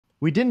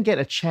we didn't get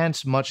a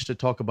chance much to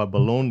talk about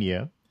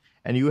Bologna,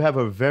 and you have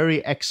a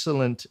very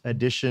excellent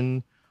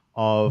edition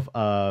of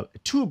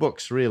two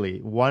books,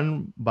 really.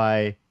 One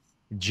by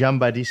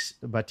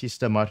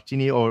Battista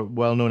Martini, or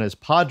well known as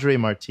Padre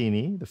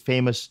Martini, the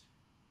famous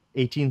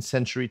 18th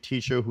century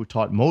teacher who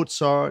taught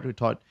Mozart, who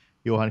taught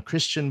Johann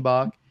Christian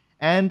Bach.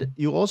 And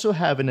you also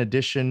have an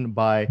edition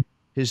by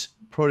his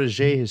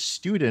protege, his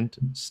student,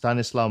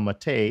 Stanislao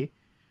Mattei.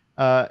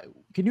 Uh,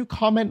 can you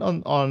comment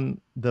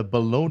on the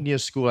Bologna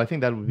school? I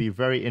think that would be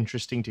very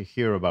interesting to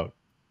hear about.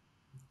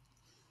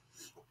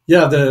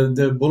 Yeah,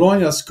 the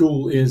Bologna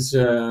school is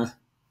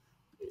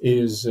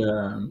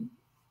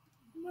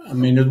I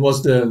mean, it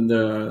was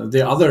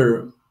the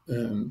other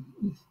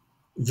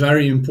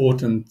very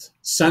important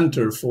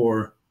center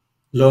for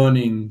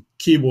learning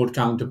keyboard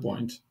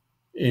counterpoint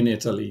in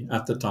Italy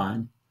at the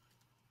time.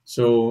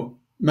 So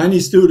many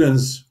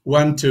students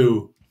went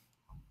to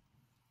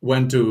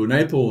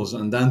Naples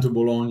and then to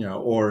Bologna,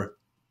 or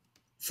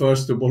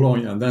first to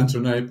Bologna and then to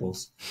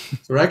Naples.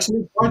 So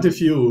actually quite a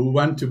few who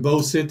went to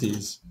both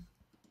cities.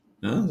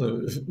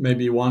 So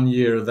maybe 1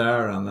 year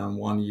there and then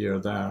 1 year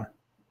there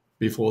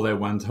before they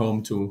went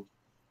home to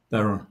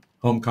their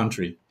home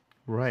country.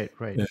 Right,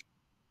 right.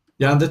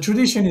 Yeah, and the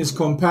tradition is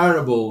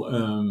comparable.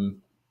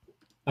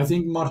 I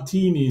think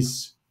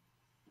Martini's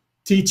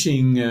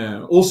teaching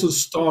also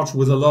starts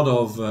with a lot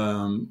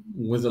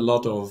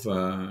of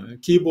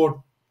keyboard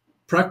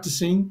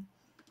practicing.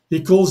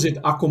 He calls it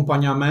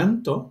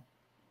accompagnamento.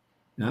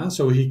 Yeah,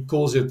 so he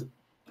calls it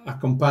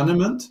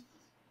accompaniment,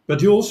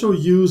 but he also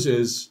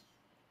uses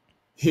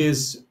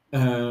his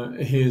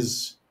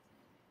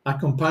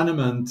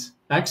accompaniment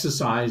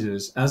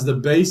exercises as the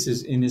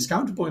basis in his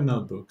counterpoint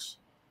notebooks,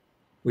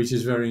 which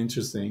is very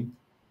interesting.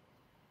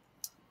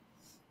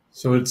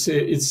 So it's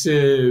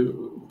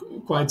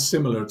quite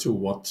similar to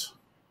what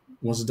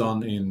was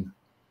done in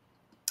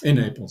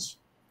Naples.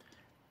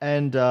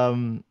 And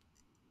can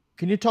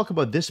you talk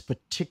about this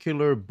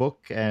particular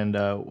book and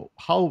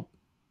how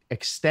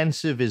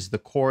extensive is the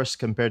course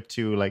compared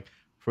to, like,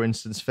 for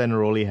instance,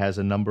 Fenaroli has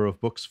a number of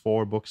books,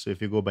 4 books. So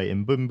if you go by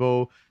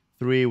Imbimbo,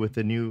 3 with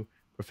the new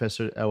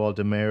Professor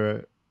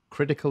Ewaldemera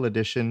critical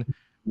edition.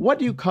 What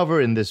do you cover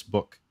in this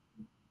book?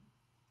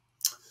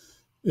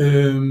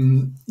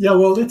 Yeah,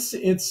 well, it's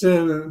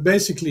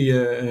basically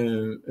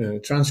a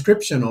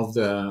transcription of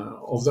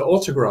the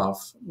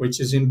autograph, which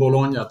is in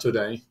Bologna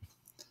today,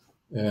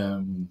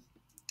 and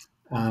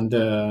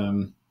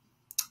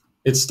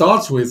it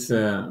starts with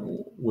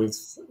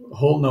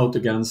whole note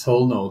against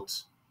whole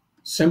note,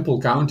 simple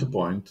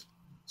counterpoint.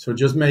 So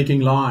just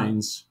making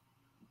lines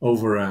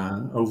over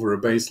a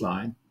bass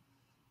line,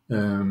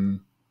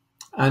 and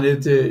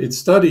it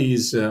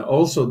studies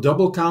also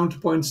double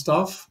counterpoint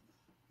stuff.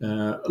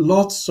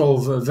 Lots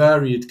of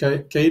varied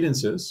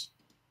cadences.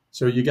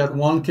 So you get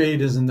one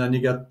cadence and then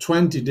you get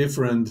 20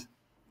 different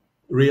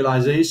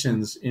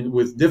realizations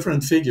with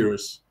different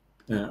figures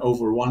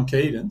over one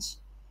cadence.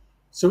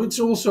 So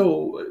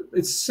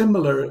it's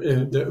similar.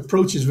 The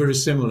approach is very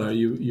similar.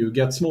 You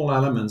get small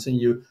elements and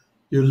you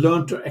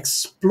learn to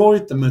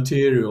exploit the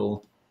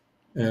material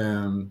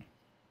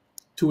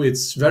to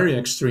its very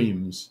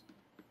extremes.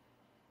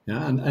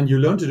 Yeah, and you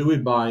learn to do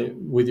it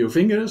with your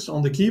fingers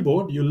on the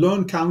keyboard. You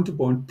learn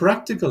counterpoint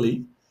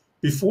practically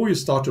before you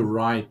start to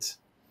write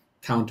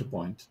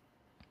counterpoint.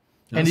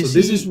 And so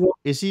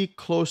is he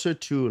closer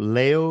to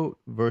Leo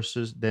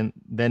versus than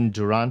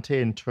Durante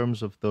in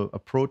terms of the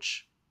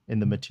approach in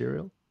the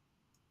material?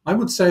 I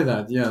would say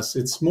that, yes,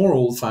 it's more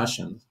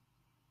old-fashioned.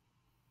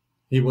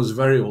 He was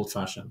very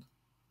old-fashioned.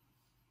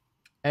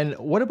 And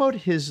what about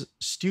his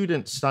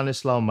student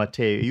Stanislao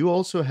Mattei? You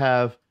also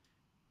have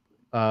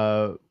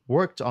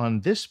worked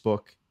on this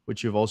book,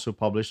 which you've also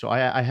published. So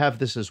I have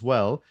this as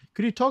well.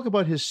 Could you talk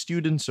about his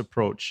student's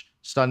approach,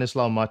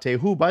 Stanislao Mattei,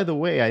 who, by the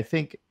way, I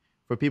think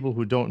for people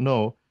who don't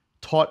know,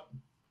 taught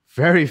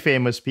very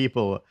famous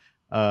people.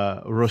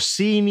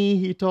 Rossini,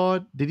 he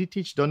taught. Did he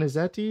teach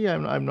Donizetti?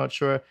 I'm not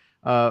sure.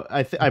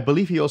 I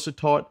believe he also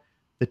taught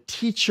the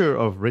teacher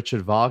of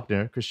Richard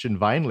Wagner, Christian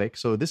Weinlich.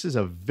 So this is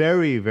a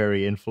very,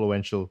 very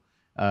influential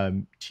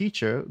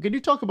teacher. Can you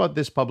talk about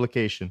this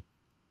publication?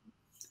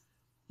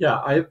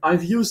 Yeah,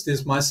 I've used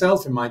this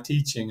myself in my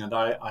teaching, and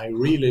I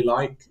really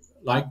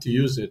like to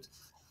use it.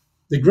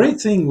 The great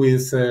thing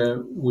with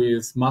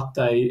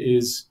Mattei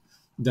is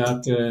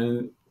that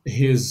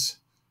his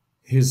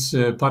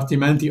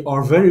partimenti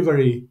are very,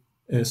 very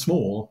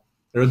small.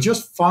 There are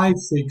just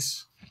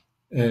 5-6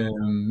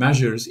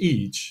 measures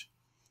each,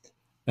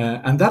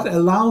 and that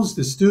allows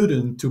the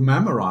student to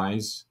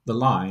memorize the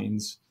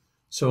lines.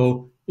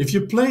 So if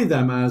you play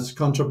them as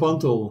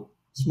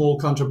small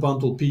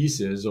contrapuntal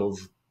pieces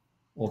of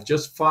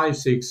just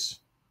 5-6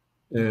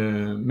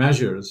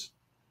 measures,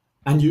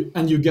 and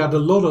you get a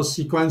lot of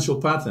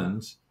sequential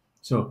patterns.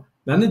 So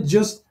then it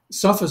just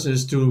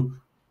suffices to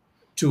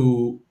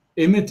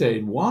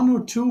imitate 1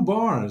 or 2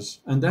 bars,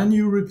 and then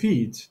you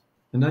repeat,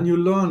 and then you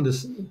learn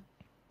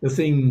the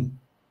thing,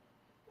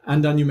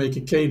 and then you make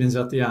a cadence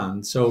at the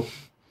end. So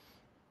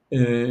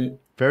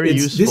very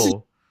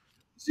useful.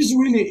 This is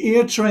really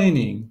ear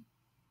training.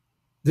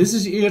 This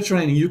is ear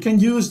training. You can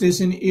use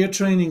this in ear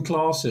training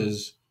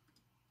classes.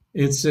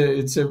 It's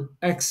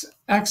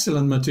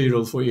excellent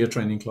material for ear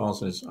training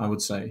classes, I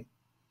would say.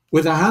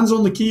 With the hands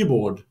on the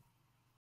keyboard,